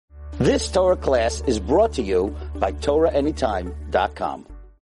This Torah class is brought to you by TorahAnytime.com.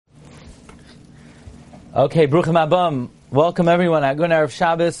 Okay, Bruchim Abam. Welcome everyone. Agun Erev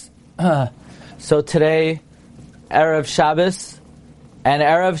Shabbos. So today, Erev Shabbos and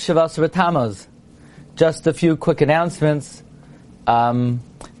Erev Shavas B'Tammuz. Just a few quick announcements. There are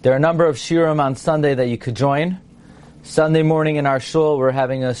a number of shiurim on Sunday that you could join. Sunday morning in our shul, we're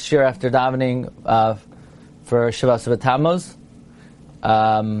having a shiur after davening for Shavas B'Tammuz.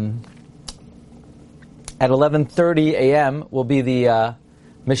 At 11:30 a.m. will be the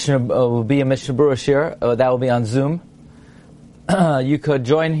Mishnah Berurah shiur. That will be on Zoom. You could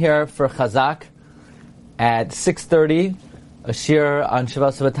join here for Chazak at 6:30, a shiur on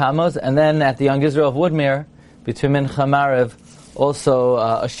Shavas B'Tammuz, and then at the Young Israel of Woodmere between Mincha and Maariv, also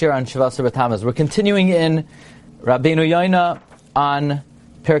a shiur on Shavas B'Tammuz. We're continuing in Rabbeinu Yoina on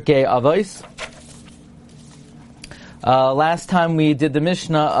Pirkei Avos. Last time we did the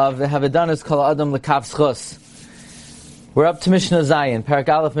Mishnah of the Havedanas Kol Adam L'Kav Schus. We're up to Mishnah Zayin, Parak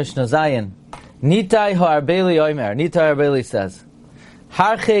Aleph Mishnah Zayin. Nitai Ha'arbeli Omer. Nitai Ha'arbeli says,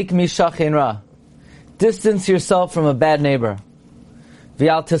 Harchek Mishachen Ra. Distance yourself from a bad neighbor.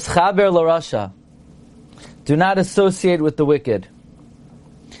 V'al Tischaber L'Rasha. Do not associate with the wicked.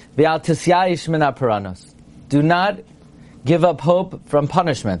 V'al Tisyayish Min HaParanos. Do not give up hope from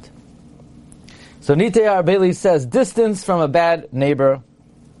punishment. So Nitai Ha'arbeli says, distance from a bad neighbor.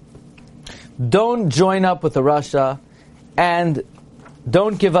 Don't join up with the Rasha. And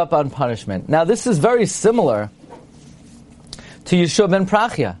don't give up on punishment. Now this is very similar to Yeshua ben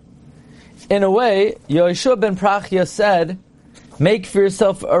Prachya. In a way, Yeshua ben Prachya said, make for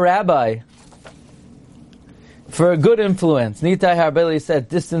yourself a rabbi for a good influence. Nitai Ha'arbeli said,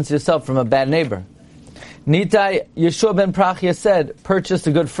 distance yourself from a bad neighbor. Yeshua ben Prachya said, purchase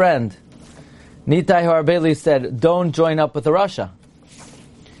a good friend. Nitai Ha'arbeli said, don't join up with the Rasha.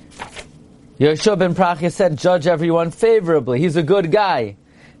 Yeshua ben Prachya said, judge everyone favorably. He's a good guy.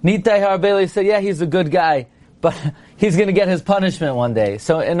 Nitai Ha'arbeli said, yeah, he's a good guy, but he's going to get his punishment one day.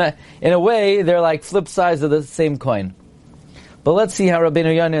 So in a way, they're like flip sides of the same coin. But let's see how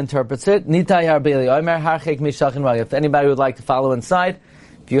Rabbeinu Yonah interprets it. Nitai Ha'arbeli Omer Harchek Mishachin Ra. If anybody would like to follow inside,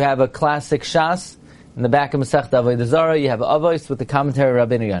 if you have a classic Shas, in the back of Masechta Avodah Zarah, you have Avos with the commentary of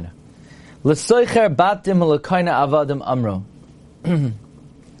Rabbeinu Yonah. L'soicher batim l'koina avadim amro.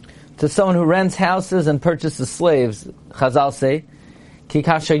 To someone who rents houses and purchases slaves, Chazal say, Ki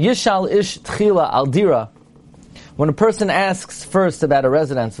kasher yishal ish tchila al dira. When a person asks first about a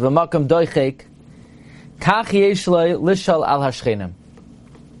residence, v'makam doichek, kach yesh lo lishal al hashchenim.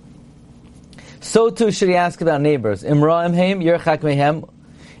 So too should he ask about neighbors. Imra'im heim yerchak mehem.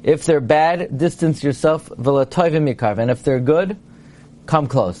 If they're bad, distance yourself. V'latoivim mikarv. And if they're good, come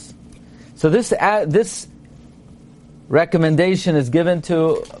close. So this recommendation is given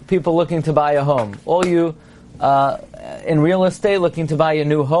to people looking to buy a home. All you in real estate looking to buy a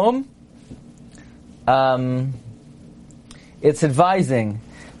new home, it's advising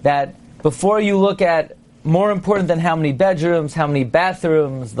that before you look at, more important than how many bedrooms, how many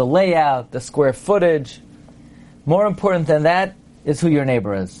bathrooms, the layout, the square footage, more important than that is who your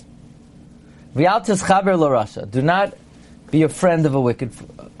neighbor is. V'al tischaber l'rasha. Do not be a friend of a wicked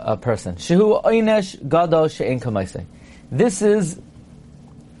person. Shehu oynesh gadol she'en kamaiseh. This is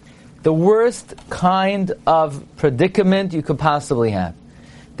the worst kind of predicament you could possibly have.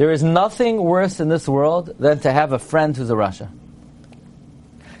 There is nothing worse in this world than to have a friend who's a Rasha.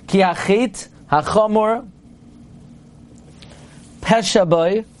 Ki hachit hachamor pesha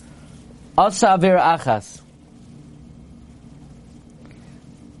boy asa avera achas.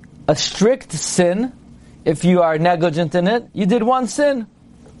 A strict sin, if you are negligent in it, you did one sin.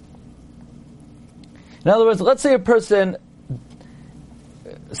 In other words, let's say a person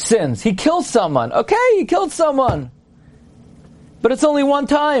sins. He kills someone. Okay, he killed someone. But it's only one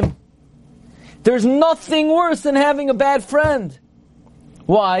time. There's nothing worse than having a bad friend.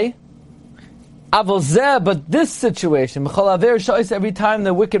 Why? Avozeh, but this situation, every time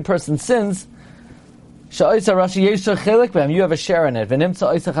the wicked person sins, you have a share in it.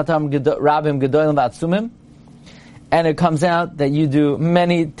 And it comes out that you do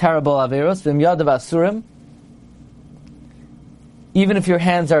many terrible averos, even if your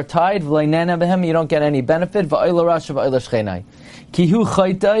hands are tied, you don't get any benefit.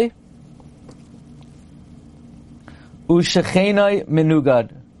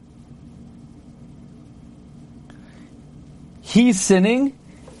 He's sinning,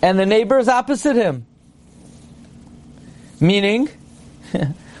 and the neighbor is opposite him. Meaning,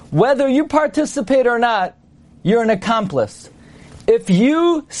 whether you participate or not, you're an accomplice. If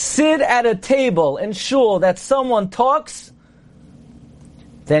you sit at a table in shul that someone talks,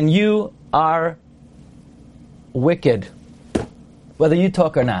 then you are wicked, whether you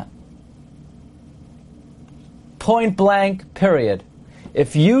talk or not. Point blank, period.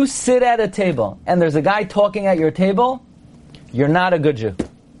 If you sit at a table and there's a guy talking at your table, you're not a good Jew.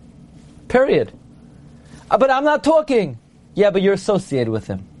 Period. But I'm not talking. Yeah, but you're associated with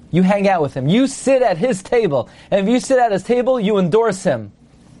him. You hang out with him. You sit at his table. And if you sit at his table, you endorse him.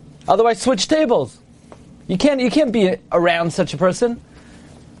 Otherwise, switch tables. You can't be around such a person.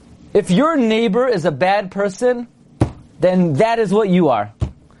 If your neighbor is a bad person, then that is what you are.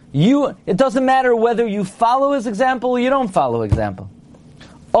 It doesn't matter whether you follow his example or you don't follow his example.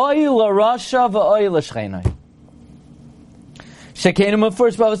 Oy la rasha v'oy la shchenai. Shekeinu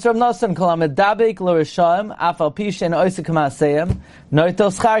mefurish b'avos Rav Nosson kol hamedabek l'rishayim afal pi she'eino osek ma'aseihem noitel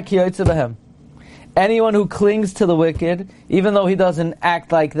schar ki yotze b'hem. Anyone who clings to the wicked, even though he doesn't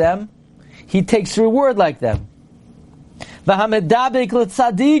act like them, he takes reward like them. V'hamedabek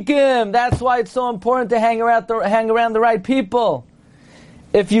l'tzadikim. That's why it's so important to hang around the right people.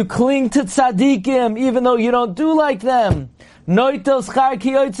 If you cling to tzadikim, even though you don't do like them, noitel schar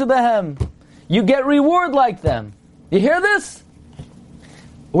ki yotze b'hem, you get reward like them. You hear this?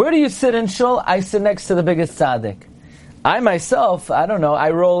 Where do you sit in shul? I sit next to the biggest tzaddik. I myself, I don't know,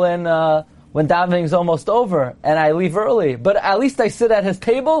 I roll in when davening's almost over, and I leave early. But at least I sit at his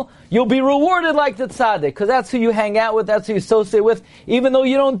table. You'll be rewarded like the tzaddik, because that's who you hang out with, that's who you associate with, even though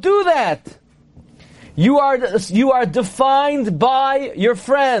you don't do that. You are defined by your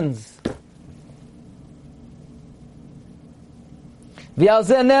friends. V'al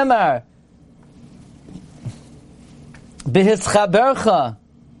zeh nemar, b'hischabercha,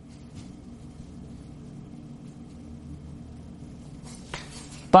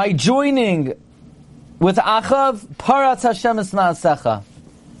 by joining with Achav, paratz Hashem es ma'asecha.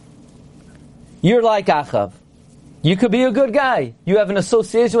 You're like Achav. You could be a good guy. You have an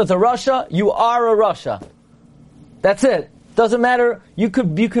association with a Rasha, you are a Rasha. That's it. Doesn't matter. You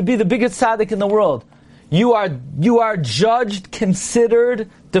could be the biggest tzaddik in the world. You are judged, considered,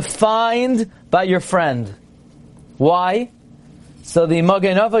 defined by your friend. Why? So the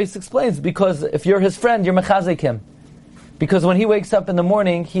Magen Avos explains, because if you're his friend, you're mechazik him. Because when he wakes up in the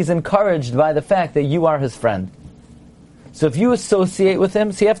morning, he's encouraged by the fact that you are his friend. So if you associate with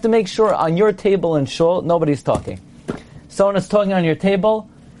him, so you have to make sure on your table in shul, nobody's talking. Someone is talking on your table,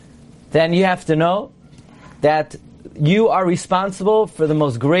 then you have to know that you are responsible for the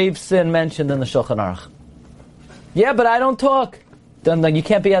most grave sin mentioned in the Shulchan Aruch. Yeah, but I don't talk. Then you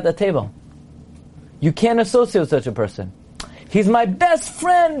can't be at the table. You can't associate with such a person. He's my best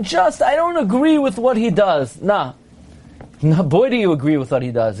friend, I don't agree with what he does. Nah. No, boy, do you agree with what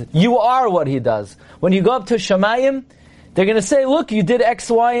he does. You are what he does. When you go up to Shamayim, they're going to say, look, you did X,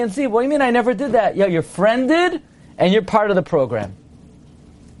 Y, and Z. What do you mean I never did that? Yeah, your friend did, and you're part of the program.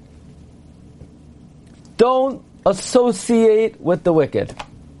 Don't associate with the wicked.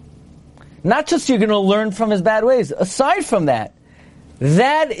 Not just you're going to learn from his bad ways. Aside from that,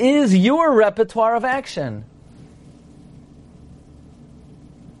 that is your repertoire of action.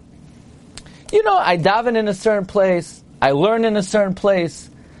 You know, I daven in a certain place. I learn in a certain place.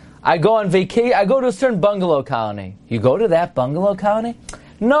 I go on vacation. I go to a certain bungalow colony. You go to that bungalow colony?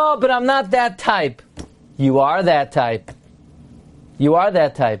 No, but I'm not that type. You are that type. You are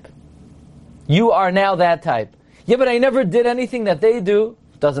that type. You are now that type. Yeah, but I never did anything that they do.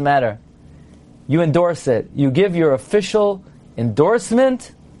 Doesn't matter. You endorse it. You give your official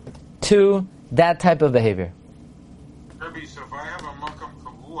endorsement to that type of behavior. Rabbi, so if I have a makam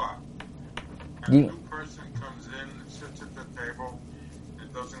kavua, and a new person comes in and sits at the table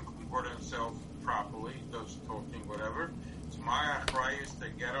and doesn't comport himself properly, does talking, whatever, it's my achrayus to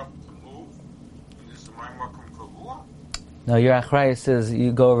get up to move, and this is my makam kavua? No, your achrayus is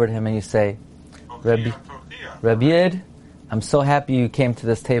you go over to him and you say, Rabbi Yid, I'm so happy you came to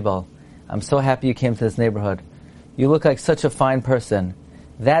this table. I'm so happy you came to this neighborhood. You look like such a fine person.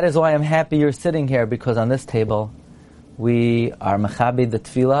 That is why I'm happy you're sitting here, because on this table we are mechabed the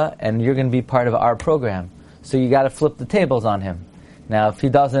tefillah, and you're going to be part of our program. So you got to flip the tables on him. Now, if he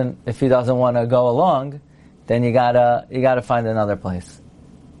doesn't want to go along, then you gotta find another place.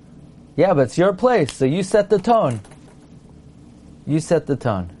 Yeah, but it's your place, so you set the tone. You set the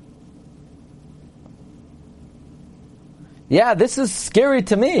tone. Yeah, this is scary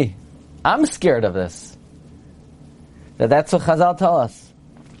to me. I'm scared of this. That's what Chazal tell us.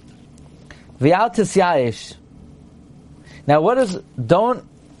 V'al tisyayish. Now, don't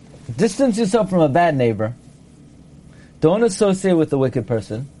distance yourself from a bad neighbor. Don't associate with the wicked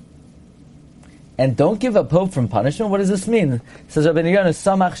person. And don't give up hope from punishment. What does this mean? It says, Rabbi Yonah,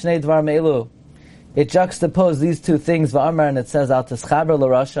 Samach Shnei Dvar Me'elu. it juxtaposes these two things, V'amar, and it says, Al Tischaber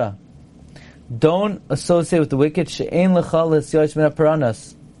L'Rasha. Don't associate with the wicked. She'ein L'cha L'Syosh Min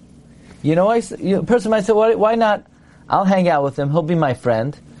HaParanos. You know, a person might say, why not? I'll hang out with him. He'll be my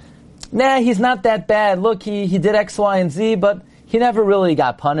friend. Nah, he's not that bad. Look, he did X, Y, and Z, but he never really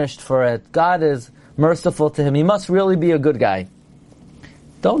got punished for it. God is merciful to him. He must really be a good guy.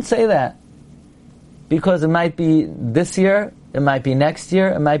 Don't say that. Because it might be this year, it might be next year,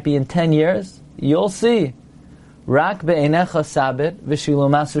 it might be in 10 years. You'll see. Rak be'einecha sabit v'shilu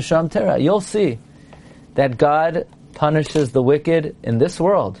maser sham tera. You'll see that God punishes the wicked in this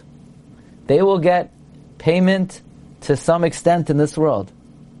world. They will get payment to some extent in this world.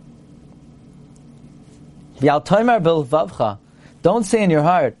 Don't say in your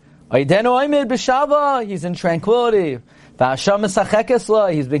heart, he's in tranquility.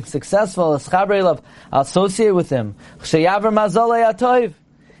 He's being successful. I'll associate with him.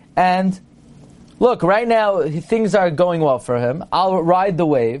 And look, right now things are going well for him. I'll ride the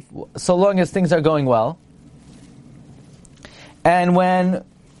wave so long as things are going well. And when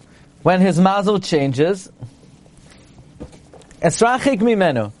his mazel changes, esrachik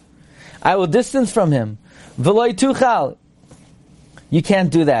mimenu, I will distance from him. V'loy tuchal, you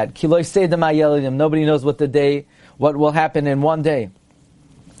can't do that. Kiloy seidem ayelidim, nobody knows what will happen in one day.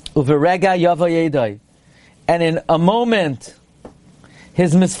 Uverega yavo yedai, and in a moment,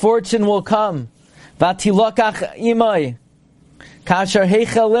 his misfortune will come. Vatilokach imay, kasher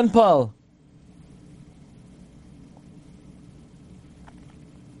heichel limpal.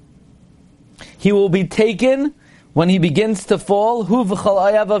 He will be taken when he begins to fall. Hu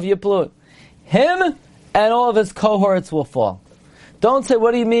v'chol ayav yiplut. Him and all of his cohorts will fall. Don't say,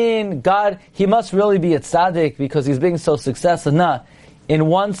 what do you mean, God, he must really be a tzaddik because he's being so successful. Nah. In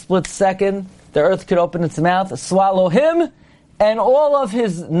one split second, the earth could open its mouth, swallow him, and all of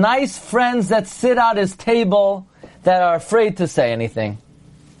his nice friends that sit at his table that are afraid to say anything.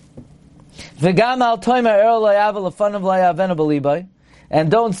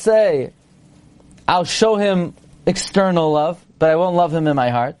 And don't say, I'll show him external love, but I won't love him in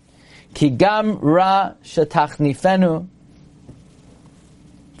my heart. Ki gam ra shetachnifenu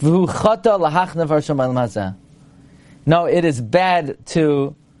v'hu chata lahachnev harsham al mazeh. No, it is bad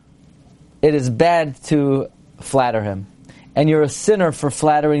to flatter him. And you're a sinner for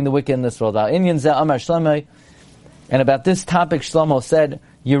flattering the wicked in this world. And about this topic, Shlomo said,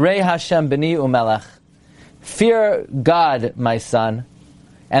 Yirei Hashem b'ni umelech. Fear God, my son,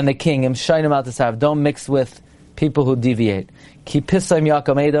 and the king. Don't mix with people who deviate. Ki pisayim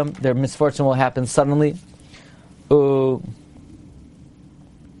yakom edom, their misfortune will happen suddenly.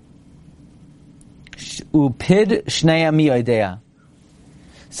 Upid shnei miyoidea.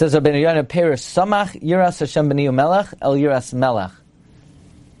 Says Rabbeinu Yonah Peres, Samach yiras Hashem b'ni umelech el yiras melech.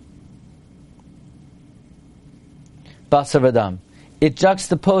 Basar v'dam. It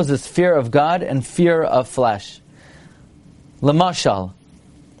juxtaposes fear of God and fear of flesh. Lamashal,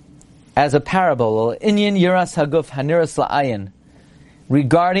 as a parable, inyan yiras haguf haniras la'ayin,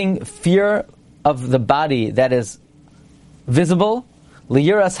 regarding fear of the body that is visible,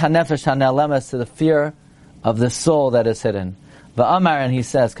 liyiras hanefesh hanelemes, to the fear of the soul that is hidden. V'amar, and he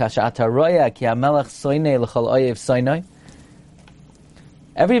says, Kasha'ata roya ki hamelech soinei l'chol oyev soinoi.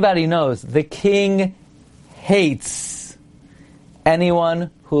 Everybody knows the king hates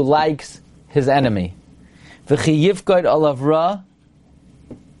anyone who likes his enemy. V'chi yifkod olav ra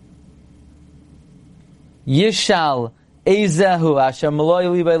yishal ezehu asher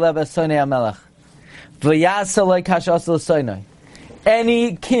maloi libay lev soinei hamelech v'yasa loy kasha'asa l'soinoi.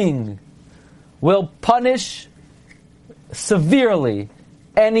 Any king will punish severely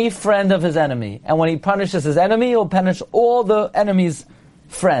any friend of his enemy. And when he punishes his enemy, he'll punish all the enemy's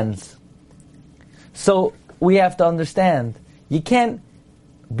friends. So we have to understand, you can't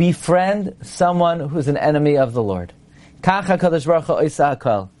befriend someone who's an enemy of the Lord. God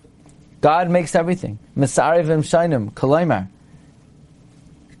makes everything. Misari v'mshainim, koloimar.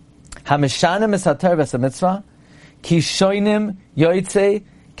 Hamishanim is hatar v'sa ki shoinim yoytze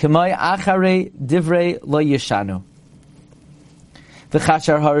k'may acharei divrei lo yeshanu.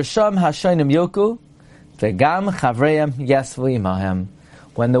 V'chashar harisham hashoinim yoku v'gam chavreim yasvu imahem.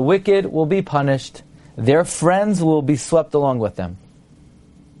 When the wicked will be punished, their friends will be swept along with them.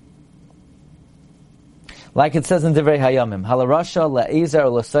 Like it says in Divrei Hayamim, Halarasha la'ezer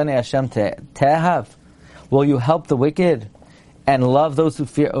l'sonei Hashem tehav. Will you help the wicked and love those who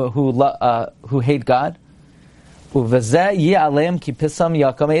hate God? Uvezeh yi aleim ki pisam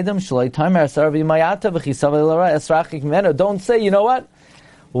yakom edom shloi tamer sarvi mayata v'chisav elara esrachik mimenu. Don't say, you know what?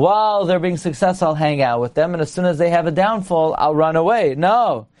 While they're being successful, I'll hang out with them, and as soon as they have a downfall, I'll run away.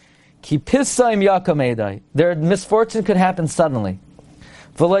 No. Ki pisaim yakom edai. Their misfortune could happen suddenly.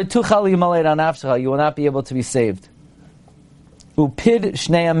 V'loy tuchal yimalei an nafshecha. You will not be able to be saved. Upid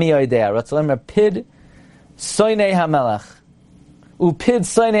shnei ami oidea. Ratzalim pid soinei hamelach. Upid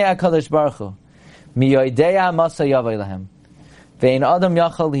soinei HaKadosh Baruch Hu. Mi oidea masa yavai lahem. Ve'in adam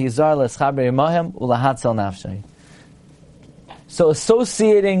yachal lihizar leschaber imahem ulahatzel nafshay. So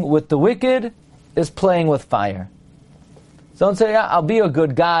associating with the wicked is playing with fire. So don't say, I'll be a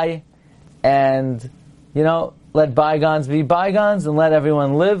good guy and, let bygones be bygones and let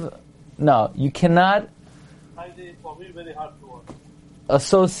everyone live. No, you cannot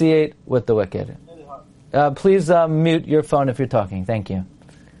associate with the wicked. Please mute your phone if you're talking. Thank you.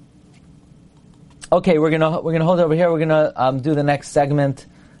 Okay, we're gonna hold over here. We're gonna do the next segment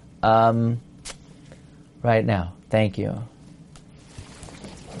right now. Thank you.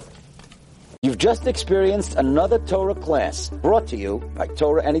 You've just experienced another Torah class brought to you by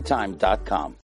TorahAnytime.com.